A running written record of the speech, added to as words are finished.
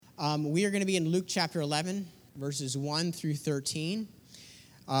We are going to be in Luke chapter 11, verses 1 through 13.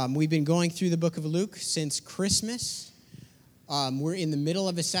 We've been going through the book of Luke since Christmas. We're in the middle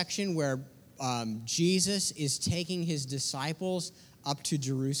of a section where Jesus is taking his disciples up to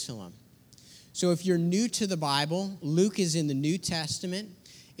Jerusalem. So if you're new to the Bible, Luke is in the New Testament.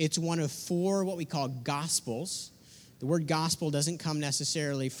 It's one of four what we call Gospels. The word gospel doesn't come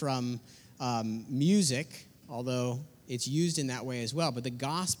necessarily from music, although it's used in that way as well. But the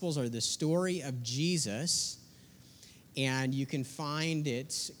Gospels are the story of Jesus, and you can find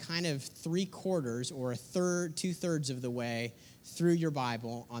it kind of 3/4 or 2/3 of the way through your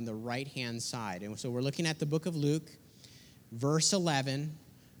Bible on the right-hand side. And so we're looking at the book of Luke, verse 11,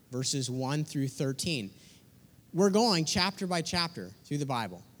 verses 1 through 13. We're going chapter by chapter through the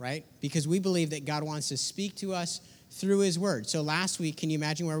Bible, right? Because we believe that God wants to speak to us through his word. So last week, can you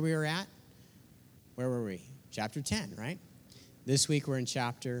imagine where we were at? Where were we? Chapter 10, right? This week we're in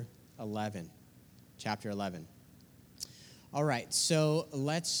chapter 11. Chapter 11. All right, so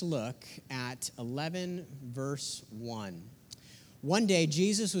let's look at 11, verse 1. One day,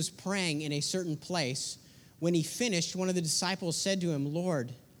 Jesus was praying in a certain place. When he finished, one of the disciples said to him,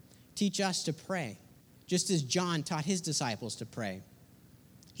 "Lord, teach us to pray, just as John taught his disciples to pray."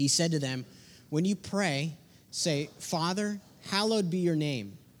 He said to them, "When you pray, say, 'Father, hallowed be your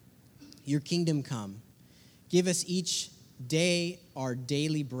name. Your kingdom come. Give us each day our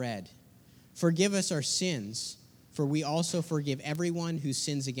daily bread. Forgive us our sins, for we also forgive everyone who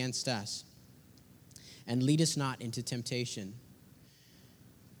sins against us. And lead us not into temptation.'"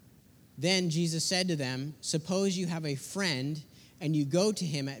 Then Jesus said to them, "Suppose you have a friend, and you go to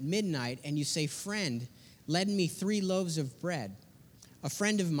him at midnight, and you say, 'Friend, lend me 3 loaves of bread. A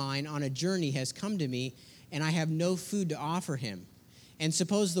friend of mine on a journey has come to me, and I have no food to offer him.' And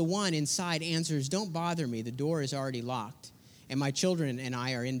suppose the one inside answers, 'Don't bother me, the door is already locked, and my children and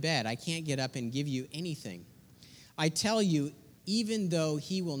I are in bed. I can't get up and give you anything.' I tell you, even though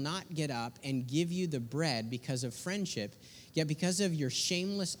he will not get up and give you the bread because of friendship, yet because of your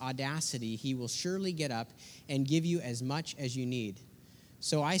shameless audacity, he will surely get up and give you as much as you need.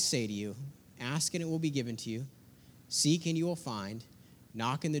 So I say to you, ask and it will be given to you. Seek and you will find.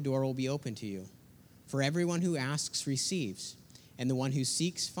 Knock and the door will be open to you. For everyone who asks receives, and the one who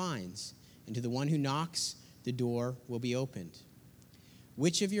seeks finds, and to the one who knocks, the door will be opened.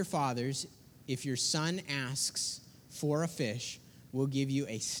 Which of your fathers, if your son asks for a fish, will give you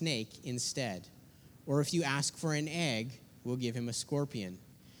a snake instead? Or if you ask for an egg, will give him a scorpion?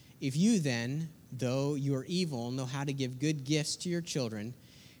 If you then, though you are evil, know how to give good gifts to your children,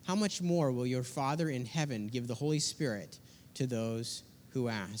 how much more will your Father in heaven give the Holy Spirit to those who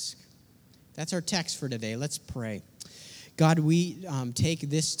ask?" That's our text for today. Let's pray. God, we take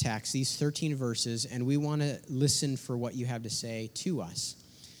this text, these 13 verses, and we want to listen for what you have to say to us.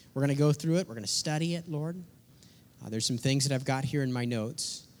 We're going to go through it. We're going to study it, Lord. There's some things that I've got here in my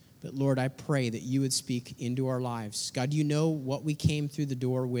notes. But, Lord, I pray that you would speak into our lives. God, you know what we came through the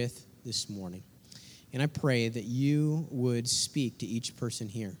door with this morning. And I pray that you would speak to each person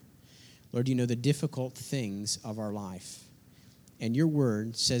here. Lord, you know the difficult things of our life. And your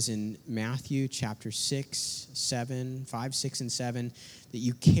word says in Matthew chapter 6, 7, 5, 6, and 7, that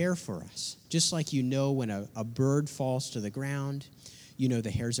you care for us. Just like you know when a bird falls to the ground, you know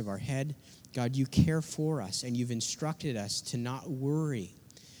the hairs of our head. God, you care for us, and you've instructed us to not worry,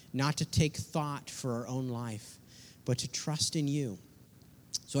 not to take thought for our own life, but to trust in you.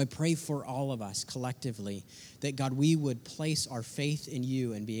 So I pray for all of us collectively that, God, we would place our faith in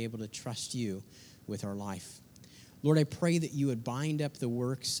you and be able to trust you with our life. Lord, I pray that you would bind up the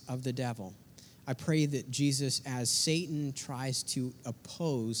works of the devil. I pray that, Jesus, as Satan tries to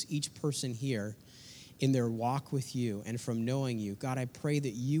oppose each person here in their walk with you and from knowing you, God, I pray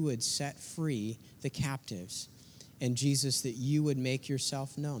that you would set free the captives. And Jesus, that you would make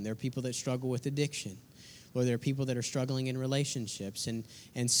yourself known. There are people that struggle with addiction, or there are people that are struggling in relationships, and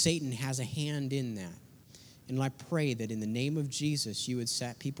Satan has a hand in that. And I pray that in the name of Jesus, you would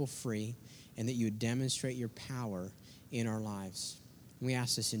set people free and that you would demonstrate your power in our lives. And we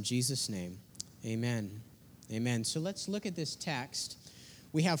ask this in Jesus' name. Amen. Amen. So let's look at this text.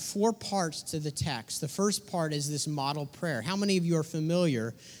 We have 4 parts to the text. The first part is this model prayer. How many of you are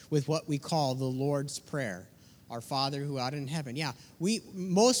familiar with what we call the Lord's Prayer? Our Father who art in heaven. Yeah,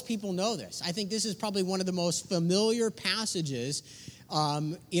 most people know this. I think this is probably one of the most familiar passages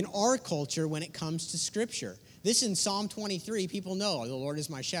in our culture when it comes to Scripture. This in Psalm 23, people know, the Lord is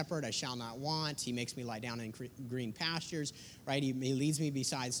my shepherd, I shall not want. He makes me lie down in green pastures, right? He leads me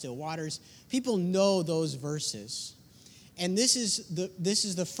beside still waters. People know those verses. And this is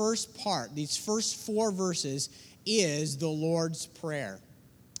the first part. These first 4 verses is the Lord's Prayer.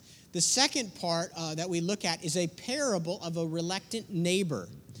 The second part that we look at is a parable of a reluctant neighbor.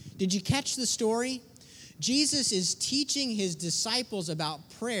 Did you catch the story? Jesus is teaching his disciples about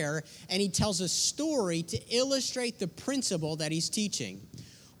prayer, and he tells a story to illustrate the principle that he's teaching.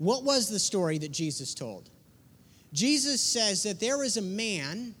 What was the story that Jesus told? Jesus says that there is a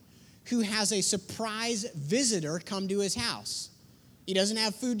man who has a surprise visitor come to his house. He doesn't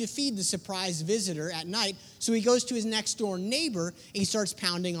have food to feed the surprise visitor at night, so he goes to his next door neighbor and he starts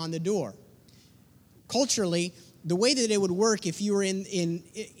pounding on the door. Culturally, the way that it would work if you were in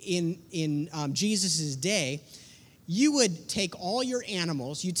Jesus' day, you would take all your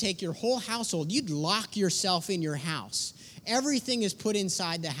animals, you'd take your whole household, you'd lock yourself in your house. Everything is put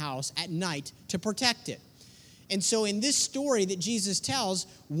inside the house at night to protect it. And so in this story that Jesus tells,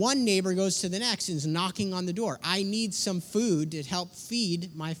 one neighbor goes to the next and is knocking on the door. I need some food to help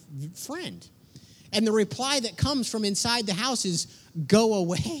feed my friend. And the reply that comes from inside the house is, go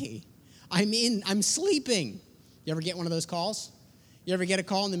away. I'm sleeping. You ever get one of those calls? You ever get a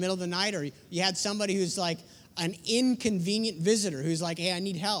call in the middle of the night, or you had somebody who's like an inconvenient visitor who's like, hey, I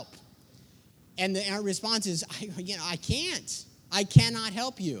need help. And the response is, I can't. I cannot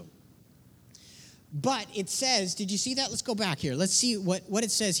help you. But it says, did you see that? Let's go back here. Let's see what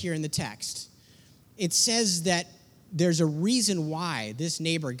it says here in the text. It says that there's a reason why this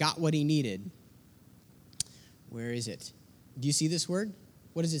neighbor got what he needed. Where is it? Do you see this word?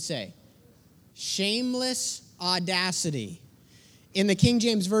 What does it say? Shameless audacity. In the King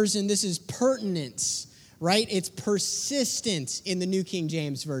James Version, this is pertinence, right? It's persistence in the New King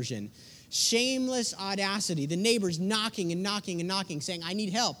James Version. Shameless audacity. The neighbor's knocking and knocking and knocking, saying, I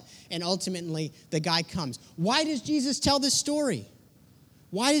need help. And ultimately, the guy comes. Why does Jesus tell this story?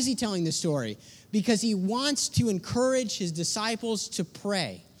 Why is he telling this story? Because he wants to encourage his disciples to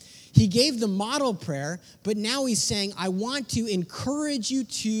pray. He gave the model prayer, but now he's saying, I want to encourage you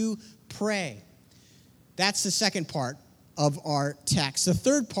to pray. That's the second part of our text. The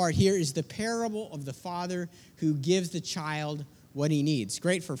third part here is the parable of the father who gives the child what he needs.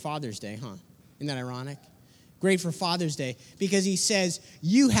 Great for Father's Day, huh? Isn't that ironic? Great for Father's Day because he says,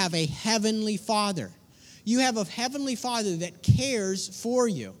 you have a heavenly Father. You have a heavenly Father that cares for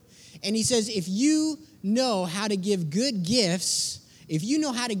you. And he says, if you know how to give good gifts, if you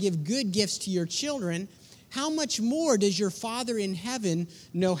know how to give good gifts to your children, how much more does your Father in heaven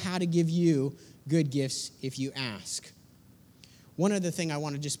know how to give you good gifts if you ask? One other thing I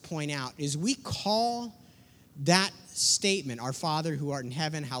want to just point out is we call that statement, our Father who art in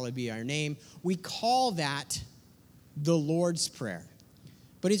heaven, hallowed be your name, we call that the Lord's Prayer.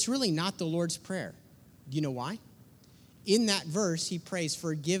 But it's really not the Lord's Prayer. Do you know why? In that verse, he prays,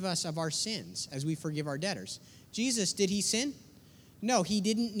 forgive us of our sins as we forgive our debtors. Jesus, did he sin? No, he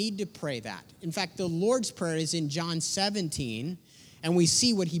didn't need to pray that. In fact, the Lord's Prayer is in John 17, and we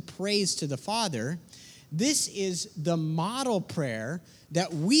see what he prays to the Father. This is the model prayer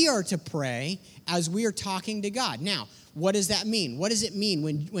that we are to pray as we are talking to God. Now, what does that mean? What does it mean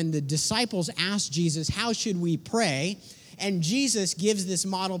when the disciples asked Jesus, how should we pray? And Jesus gives this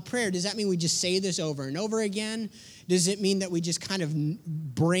model prayer. Does that mean we just say this over and over again? Does it mean that we just kind of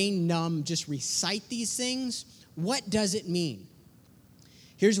brain numb, just recite these things? What does it mean?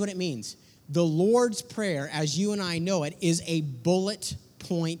 Here's what it means. The Lord's Prayer, as you and I know it, is a bullet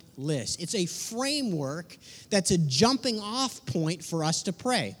point list. It's a framework that's a jumping off point for us to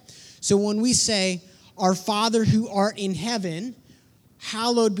pray. So when we say, our Father who art in heaven,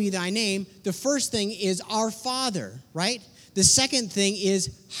 hallowed be thy name, the first thing is our Father, right? The second thing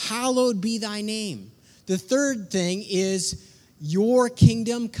is, hallowed be thy name. The third thing is, your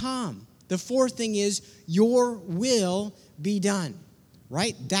kingdom come. The fourth thing is, your will be done,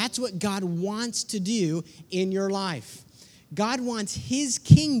 right? That's what God wants to do in your life. God wants his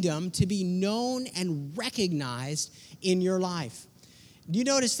kingdom to be known and recognized in your life. Do you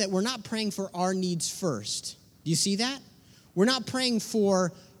notice that we're not praying for our needs first? Do you see that? We're not praying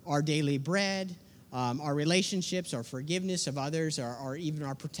for our daily bread, our relationships, our forgiveness of others, or even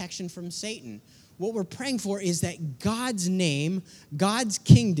our protection from Satan. What we're praying for is that God's name, God's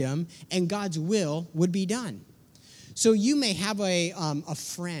kingdom, and God's will would be done. So you may have a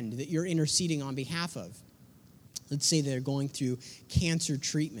friend that you're interceding on behalf of. Let's say they're going through cancer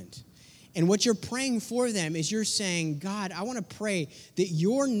treatment. And what you're praying for them is you're saying, God, I want to pray that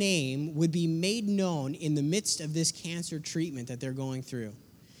your name would be made known in the midst of this cancer treatment that they're going through.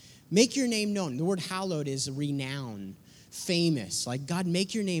 Make your name known. The word hallowed is renowned, famous. Like, God,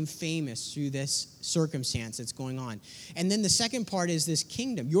 make your name famous through this circumstance that's going on. And then the second part is this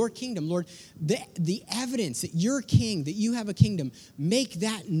kingdom, your kingdom. Lord, the evidence that you're king, that you have a kingdom, make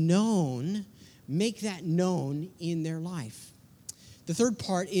that known in their life. The The third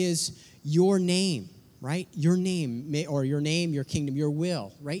part is your name, right? Your name, your kingdom, your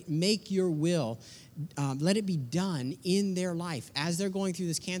will, right? Make your will. Let it be done in their life. As they're going through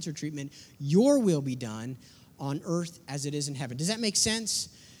this cancer treatment, your will be done on earth as it is in heaven. Does that make sense?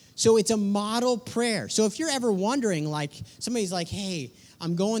 So it's a model prayer. So if you're ever wondering, like, somebody's like, hey,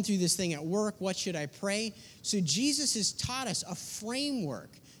 I'm going through this thing at work, what should I pray? So Jesus has taught us a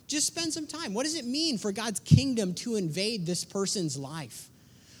framework. Just spend some time. What does it mean for God's kingdom to invade this person's life?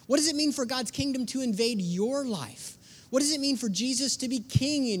 What does it mean for God's kingdom to invade your life? What does it mean for Jesus to be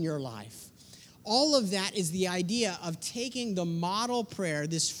king in your life? All of that is the idea of taking the model prayer,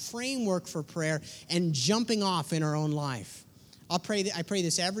 this framework for prayer, and jumping off in our own life. I pray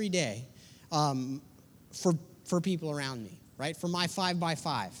this every day for people around me, right? For my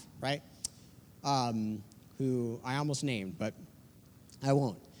 5x5, right? Who I almost named, but I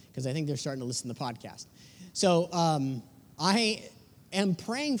won't, because I think they're starting to listen to the podcast. So I am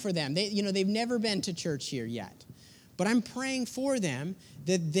praying for them. They've never been to church here yet, but I'm praying for them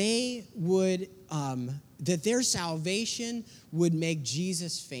that they would, that their salvation would make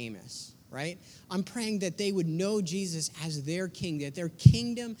Jesus famous, right? I'm praying that they would know Jesus as their king,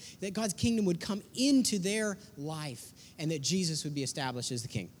 that God's kingdom would come into their life, and that Jesus would be established as the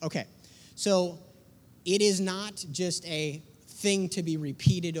king. Okay, so it is not just a thing to be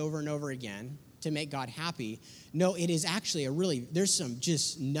repeated over and over again to make God happy. No, it is actually there's some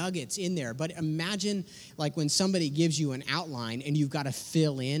just nuggets in there. But imagine like when somebody gives you an outline and you've got to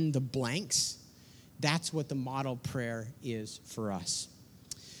fill in the blanks. That's what the model prayer is for us.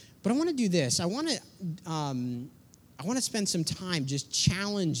 But I want to do this. I want to spend some time just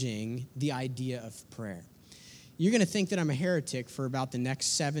challenging the idea of prayer. You're going to think that I'm a heretic for about the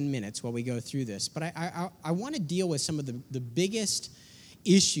next 7 minutes while we go through this. But I want to deal with some of the biggest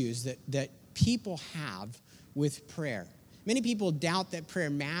issues that people have with prayer. Many people doubt that prayer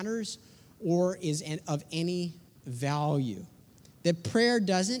matters or is of any value. That prayer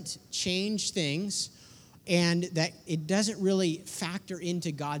doesn't change things and that it doesn't really factor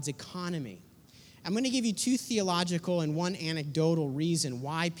into God's economy. I'm going to give you 2 theological and 1 anecdotal reason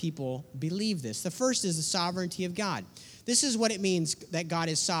why people believe this. The first is the sovereignty of God. This is what it means that God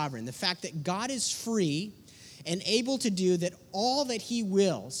is sovereign. The fact that God is free and able to do that all that he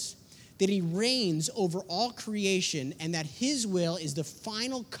wills, that he reigns over all creation, and that his will is the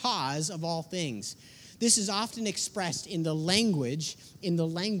final cause of all things. This is often expressed in the language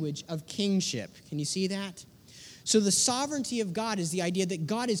of kingship. Can you see that? So the sovereignty of God is the idea that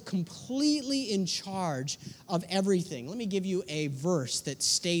God is completely in charge of everything. Let me give you a verse that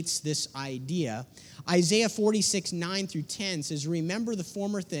states this idea. Isaiah 46, 9 through 10 says, "Remember the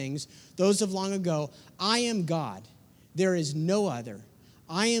former things, those of long ago. I am God. There is no other.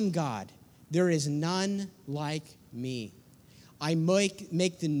 I am God. There is none like me. I make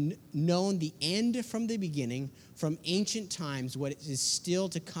known the end from the beginning, from ancient times, what is still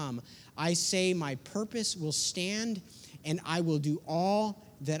to come. I say my purpose will stand, and I will do all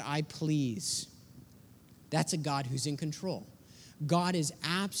that I please." That's a God who's in control. God is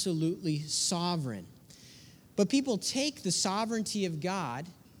absolutely sovereign. But people take the sovereignty of God,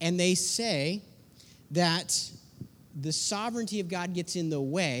 and they say that the sovereignty of God gets in the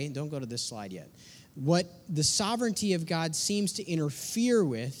way. Don't go to this slide yet. What the sovereignty of God seems to interfere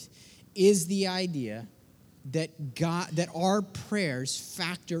with is the idea that our prayers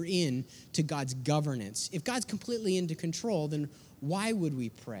factor in to God's governance. If God's completely into control, then why would we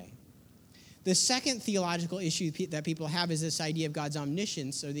pray? The second theological issue that people have is this idea of God's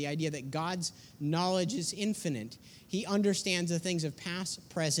omniscience, or the idea that God's knowledge is infinite. He understands the things of past,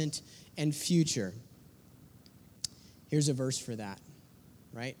 present, and future. Here's a verse for that,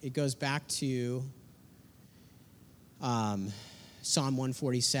 right? It goes back to Psalm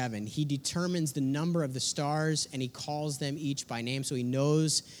 147. He determines the number of the stars, and he calls them each by name, so he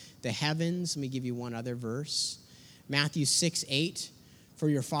knows the heavens. Let me give you one other verse. Matthew 6, 8. "For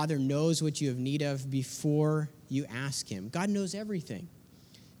your Father knows what you have need of before you ask him." God knows everything.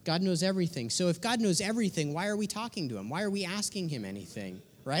 God knows everything. So if God knows everything, why are we talking to him? Why are we asking him anything,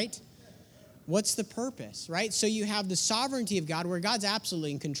 right? What's the purpose, right? So you have the sovereignty of God, where God's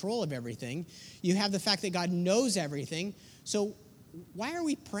absolutely in control of everything. You have the fact that God knows everything. So why are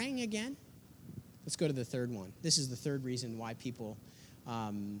we praying again? Let's go to the third one. This is the third reason why people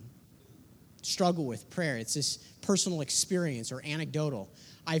struggle with prayer. It's this personal experience or anecdotal.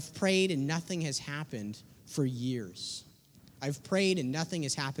 I've prayed and nothing has happened for years. I've prayed and nothing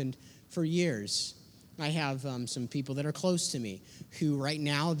has happened for years. I have some people that are close to me who right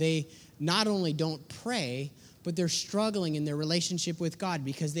now, they not only don't pray, but they're struggling in their relationship with God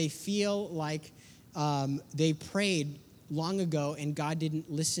because they feel like they prayed long ago, and God didn't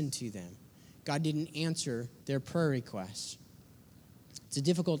listen to them. God didn't answer their prayer requests. It's a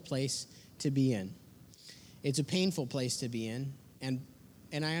difficult place to be in. It's a painful place to be in, and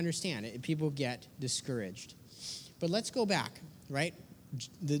I understand it. People get discouraged. But let's go back, right?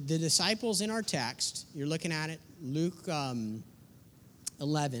 The disciples in our text, you're looking at it, Luke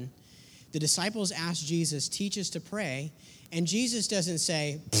 11. The disciples asked Jesus, teach us to pray, and Jesus doesn't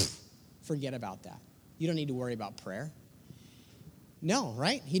say, forget about that. You don't need to worry about prayer. No,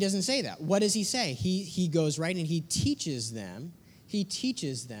 right? He doesn't say that. What does he say? He goes right and he teaches them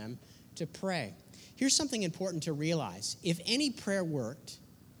to pray. Here's something important to realize. If any prayer worked,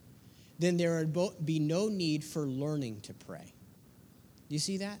 then there would be no need for learning to pray. Do you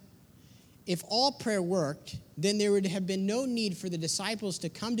see that? If all prayer worked, then there would have been no need for the disciples to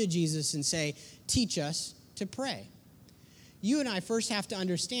come to Jesus and say, teach us to pray. You and I first have to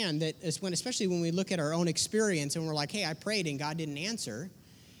understand that, especially when we look at our own experience and we're like, hey, I prayed and God didn't answer.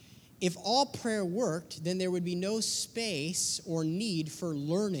 If all prayer worked, then there would be no space or need for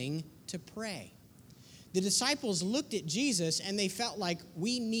learning to pray. The disciples looked at Jesus and they felt like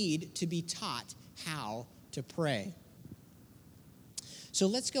we need to be taught how to pray. So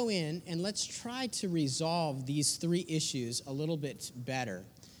let's go in and let's try to resolve these three issues a little bit better.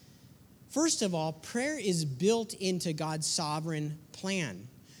 First of all, prayer is built into God's sovereign plan.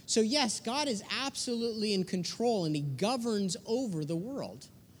 So yes, God is absolutely in control and he governs over the world.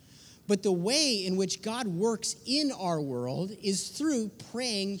 But the way in which God works in our world is through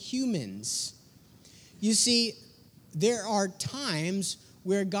praying humans. You see, there are times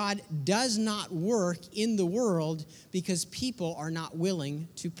where God does not work in the world because people are not willing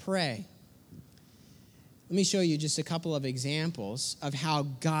to pray. Let me show you just a couple of examples of how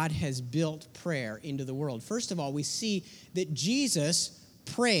God has built prayer into the world. First of all, we see that Jesus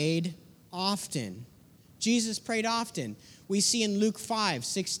prayed often. Jesus prayed often. We see in Luke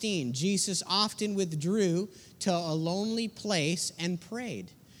 5:16, Jesus often withdrew to a lonely place and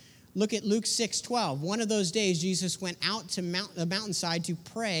prayed. Look at Luke 6:12. One of those days, Jesus went out to the mountainside to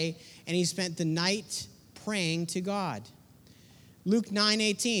pray, and he spent the night praying to God. Luke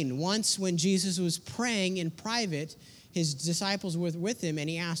 9:18. Once when Jesus was praying in private, his disciples were with him, and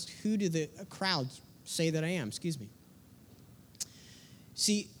he asked, who do the crowd say that I am?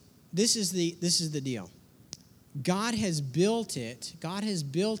 See, this is the deal. God has built it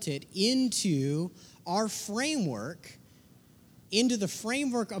into our framework, into the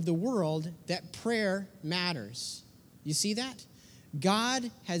framework of the world, that prayer matters. You see that? God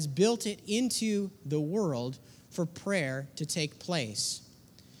has built it into the world for prayer to take place.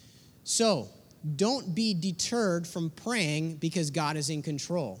 So, don't be deterred from praying because God is in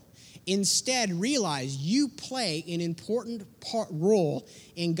control. Instead, realize you play an important role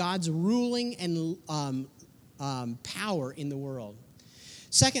in God's ruling and power in the world.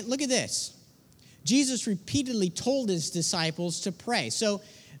 Second, look at this. Jesus repeatedly told his disciples to pray. So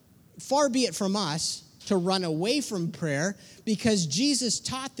far be it from us to run away from prayer, because Jesus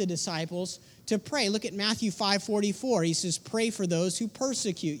taught the disciples to pray. Look at Matthew 5:44. He says, pray for those who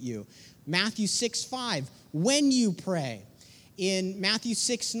persecute you. Matthew 6:5, when you pray. In Matthew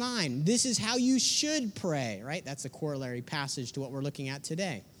 6:9, this is how you should pray, right? That's a corollary passage to what we're looking at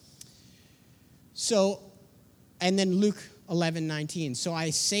today. So, and then Luke 11:19. So I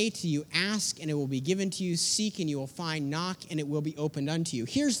say to you, ask and it will be given to you, seek and you will find, knock and it will be opened unto you.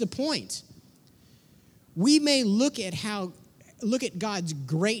 Here's the point. We may look at God's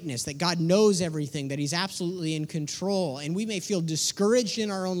greatness, that God knows everything, that he's absolutely in control, and we may feel discouraged in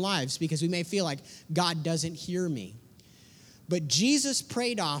our own lives because we may feel like God doesn't hear me. But Jesus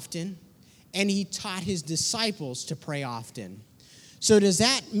prayed often, and he taught his disciples to pray often. So does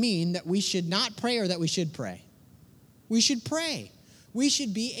that mean that we should not pray or that we should pray? We should pray. We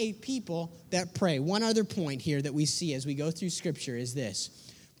should be a people that pray. One other point here that we see as we go through Scripture is this.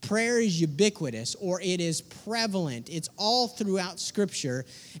 Prayer is ubiquitous, or it is prevalent. It's all throughout Scripture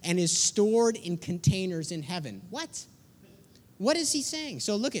and is stored in containers in heaven. What? What is he saying?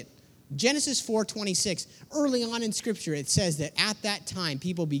 So look at Genesis 4:26. Early on in Scripture, it says that at that time,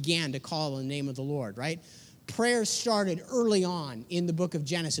 people began to call on the name of the Lord, right? Prayer started early on in the book of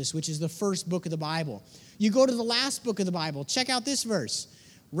Genesis, which is the first book of the Bible. You go to the last book of the Bible. Check out this verse.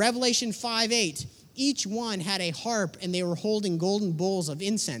 Revelation 5:8. Each one had a harp, and they were holding golden bowls of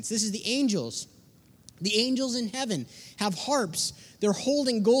incense. This is the angels. The angels in heaven have harps. They're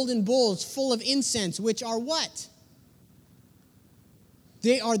holding golden bowls full of incense, which are what?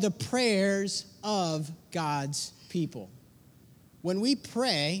 They are the prayers of God's people. When we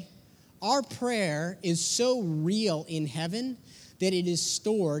pray, our prayer is so real in heaven that it is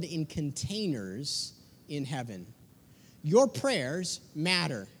stored in containers in heaven. Your prayers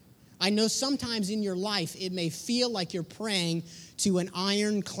matter. I know sometimes in your life it may feel like you're praying to an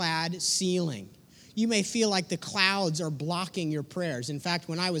ironclad ceiling. You may feel like the clouds are blocking your prayers. In fact,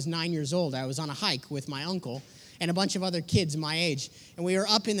 when I was 9 years old, I was on a hike with my uncle and a bunch of other kids my age. And we were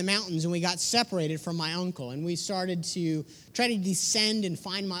up in the mountains and we got separated from my uncle. And we started to try to descend and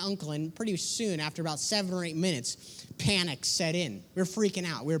find my uncle. And pretty soon, after about 7 or 8 minutes, panic set in. We were freaking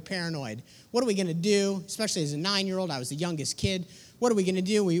out. We were paranoid. What are we going to do? Especially as a 9-year-old, I was the youngest kid. What are we going to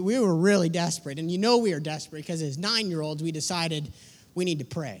do? We were really desperate. And you know we were desperate because as 9-year-olds, we decided we need to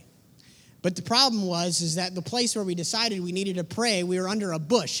pray. But the problem is that the place where we decided we needed to pray, we were under a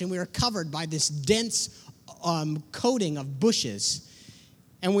bush, and we were covered by this dense coating of bushes.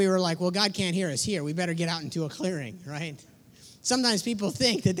 And we were like, well, God can't hear us here. We better get out into a clearing, right? Sometimes people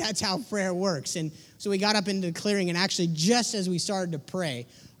think that that's how prayer works. And so we got up into the clearing, and actually just as we started to pray,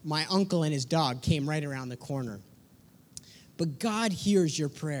 my uncle and his dog came right around the corner. But God hears your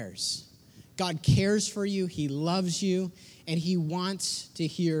prayers. God cares for you. He loves you. And he wants to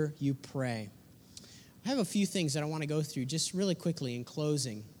hear you pray. I have a few things that I want to go through just really quickly in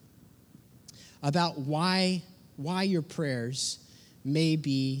closing about why your prayers may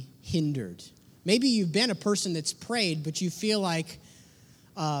be hindered. Maybe you've been a person that's prayed, but you feel like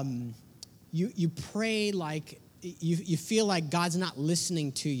you pray like you feel like God's not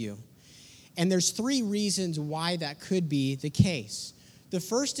listening to you. And there's 3 reasons why that could be the case. The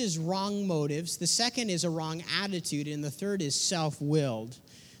first is wrong motives. The second is a wrong attitude. And the third is self-willed.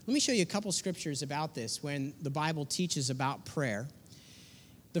 Let me show you a couple scriptures about this when the Bible teaches about prayer.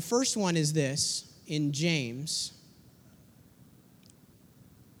 The first one is this in James.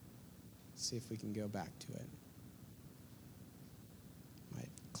 Let's see if we can go back to it. My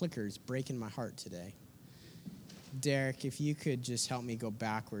clicker is breaking my heart today. Derek, if you could just help me go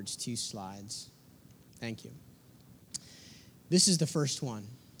backwards 2 slides. Thank you. This is the first one.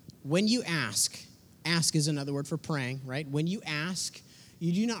 When you ask is another word for praying, right? When you ask,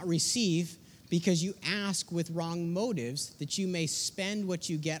 you do not receive because you ask with wrong motives that you may spend what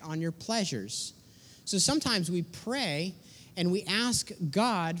you get on your pleasures. So sometimes we pray and we ask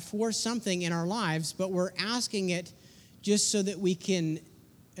God for something in our lives, but we're asking it just so that we can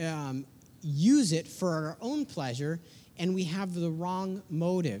use it for our own pleasure, and we have the wrong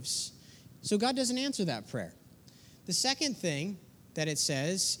motives. So God doesn't answer that prayer. The second thing that it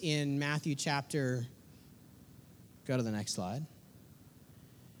says in Matthew chapter, go to the next slide,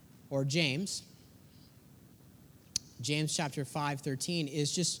 or James chapter 5:13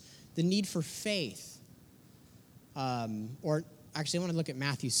 is just the need for faith. Or actually, I want to look at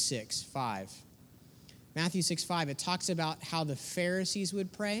Matthew 6:5. Matthew 6:5, it talks about how the Pharisees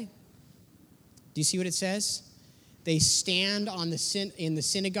would pray. Do you see what it says? They stand in the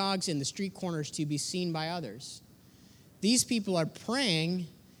synagogues, in the street corners to be seen by others. These people are praying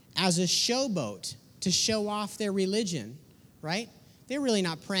as a showboat to show off their religion, right? They're really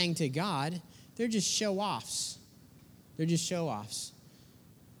not praying to God. They're just show-offs. They're just show-offs.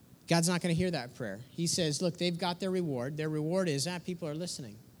 God's not going to hear that prayer. He says, look, they've got their reward. Their reward is that people are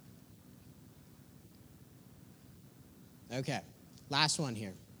listening. Okay, last one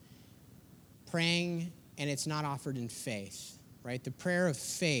here. Praying, and it's not offered in faith, right? The prayer of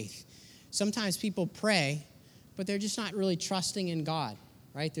faith. Sometimes people pray, but they're just not really trusting in God,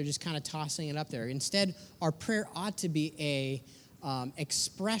 right? They're just kind of tossing it up there. Instead, our prayer ought to be a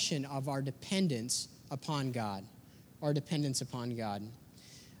expression of our dependence upon God. Our dependence upon God.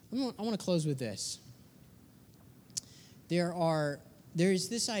 I want to close with this. There's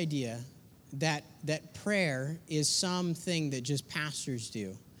this idea that prayer is something that just pastors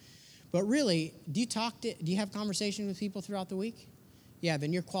do. But really, do you have conversation with people throughout the week? Yeah,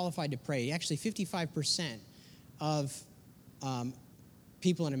 then you're qualified to pray. Actually, 55% of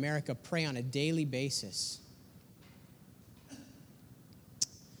people in America pray on a daily basis.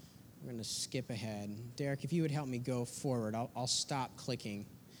 We're going to skip ahead. Derek, if you would help me go forward, I'll stop clicking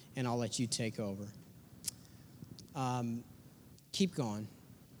and I'll let you take over. Keep going.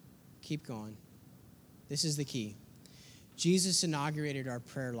 Keep going. This is the key. Jesus inaugurated our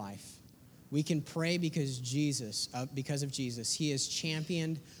prayer life. We can pray because of Jesus. He has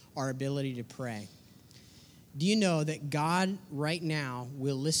championed our ability to pray. Do you know that God right now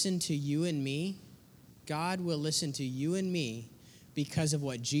will listen to you and me? God will listen to you and me because of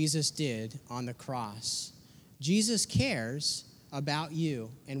what Jesus did on the cross. Jesus cares about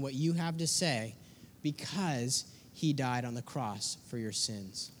you and what you have to say because he died on the cross for your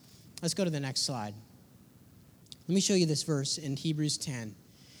sins. Let's go to the next slide. Let me show you this verse in Hebrews 10.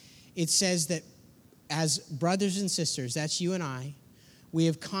 It says that as brothers and sisters, that's you and I, we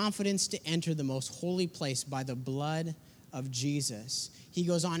have confidence to enter the most holy place by the blood of Jesus. He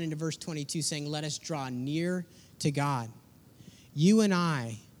goes on into verse 22 saying, let us draw near to God. You and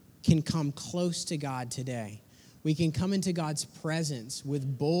I can come close to God today. We can come into God's presence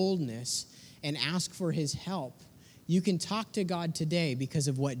with boldness and ask for his help. You can talk to God today because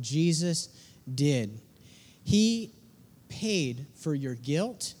of what Jesus did. He paid for your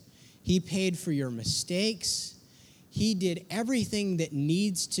guilt. He paid for your mistakes. He did everything that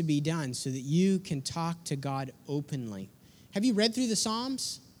needs to be done so that you can talk to God openly. Have you read through the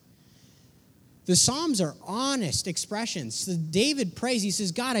Psalms? The Psalms are honest expressions. So David prays, he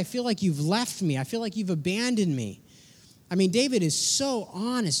says, God, I feel like you've left me. I feel like you've abandoned me. I mean, David is so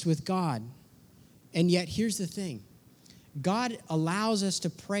honest with God. And yet, here's the thing. God allows us to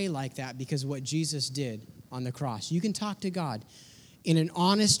pray like that because of what Jesus did on the cross. You can talk to God in an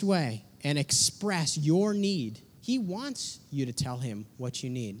honest way and express your need. He wants you to tell him what you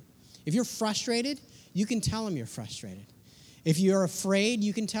need. If you're frustrated, you can tell him you're frustrated. If you're afraid,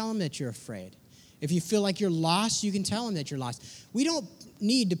 you can tell him that you're afraid. If you feel like you're lost, you can tell him that you're lost. We don't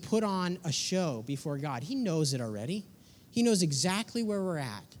need to put on a show before God. He knows it already. He knows exactly where we're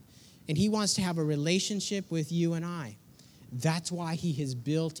at. And he wants to have a relationship with you and I. That's why he has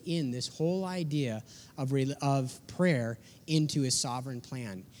built in this whole idea of prayer into his sovereign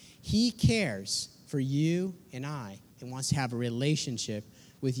plan. He cares for you and I and wants to have a relationship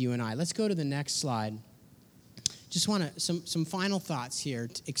with you and I. Let's go to the next slide. Just want to some final thoughts here,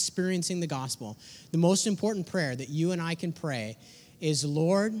 experiencing the gospel. The most important prayer that you and I can pray is,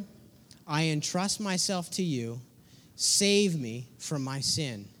 Lord, I entrust myself to you. Save me from my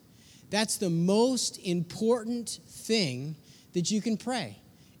sin. That's the most important thing that you can pray,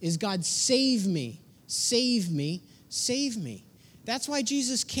 is God, save me, save me, save me. That's why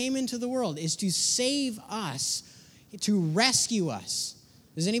Jesus came into the world, is to save us, to rescue us.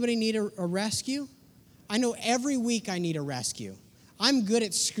 Does anybody need a rescue? I know every week I need a rescue. I'm good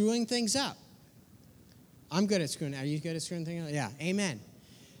at screwing things up. I'm good at screwing. Are you good at screwing things up? Yeah, amen.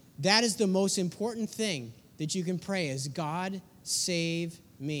 That is the most important thing that you can pray is, God, save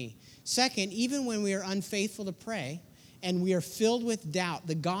me. Second, even when we are unfaithful to pray and we are filled with doubt,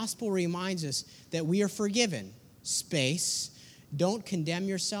 the gospel reminds us that we are forgiven. Space. Don't condemn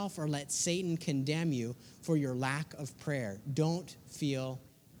yourself or let Satan condemn you for your lack of prayer. Don't feel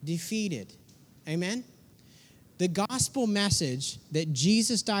defeated. Amen? The gospel message that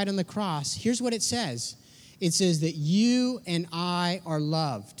Jesus died on the cross, here's what it says. It says that you and I are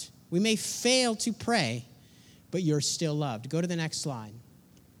loved. We may fail to pray, but you're still loved. Go to the next slide.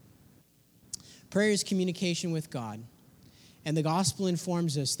 Prayer is communication with God. And the gospel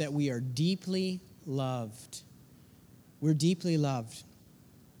informs us that we are deeply loved. We're deeply loved.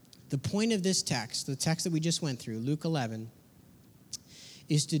 The point of this text, the text that we just went through, Luke 11,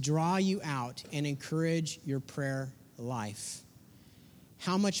 is to draw you out and encourage your prayer life.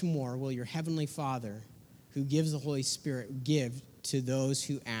 How much more will your heavenly Father, who gives the Holy Spirit, give to those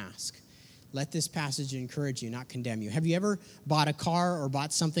who ask? Let this passage encourage you, not condemn you. Have you ever bought a car or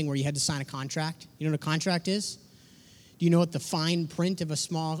bought something where you had to sign a contract? You know what a contract is? Do you know what the fine print of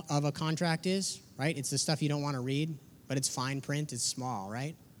a contract is? Right? It's the stuff you don't want to read, but it's fine print, it's small,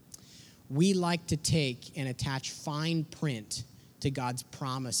 right? We like to take and attach fine print to God's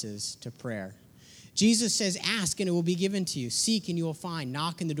promises to prayer. Jesus says, ask and it will be given to you. Seek and you will find.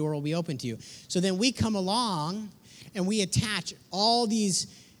 Knock and the door will be open to you. So then we come along and we attach all these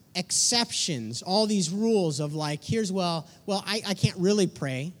exceptions, all these rules of like, I can't really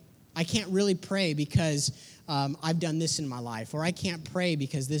pray. I can't really pray because I've done this in my life. Or I can't pray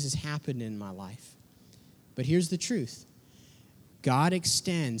because this has happened in my life. But here's the truth. God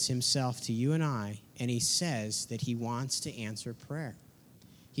extends himself to you and I, and he says that he wants to answer prayer.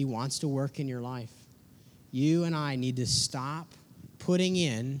 He wants to work in your life. You and I need to stop putting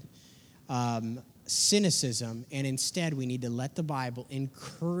in cynicism, and instead we need to let the Bible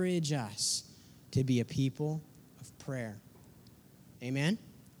encourage us to be a people of prayer. Amen?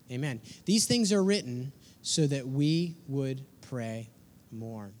 Amen. These things are written so that we would pray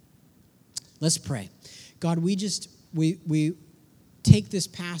more. Let's pray. God, we take this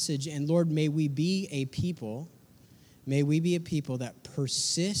passage, and Lord, may we be a people that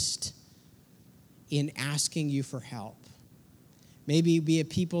persist in asking you for help. May we be a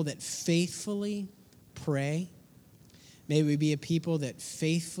people that faithfully pray. May we be a people that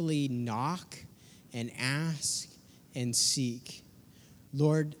faithfully knock and ask and seek.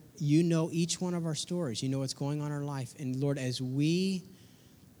 Lord, you know each one of our stories. You know what's going on in our life. And Lord, as we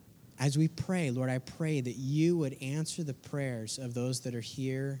pray, Lord, I pray that you would answer the prayers of those that are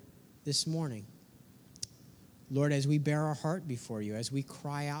here this morning. Lord, as we bear our heart before you, as we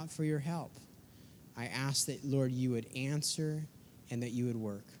cry out for your help, I ask that, Lord, you would answer and that you would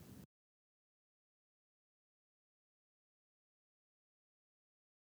work.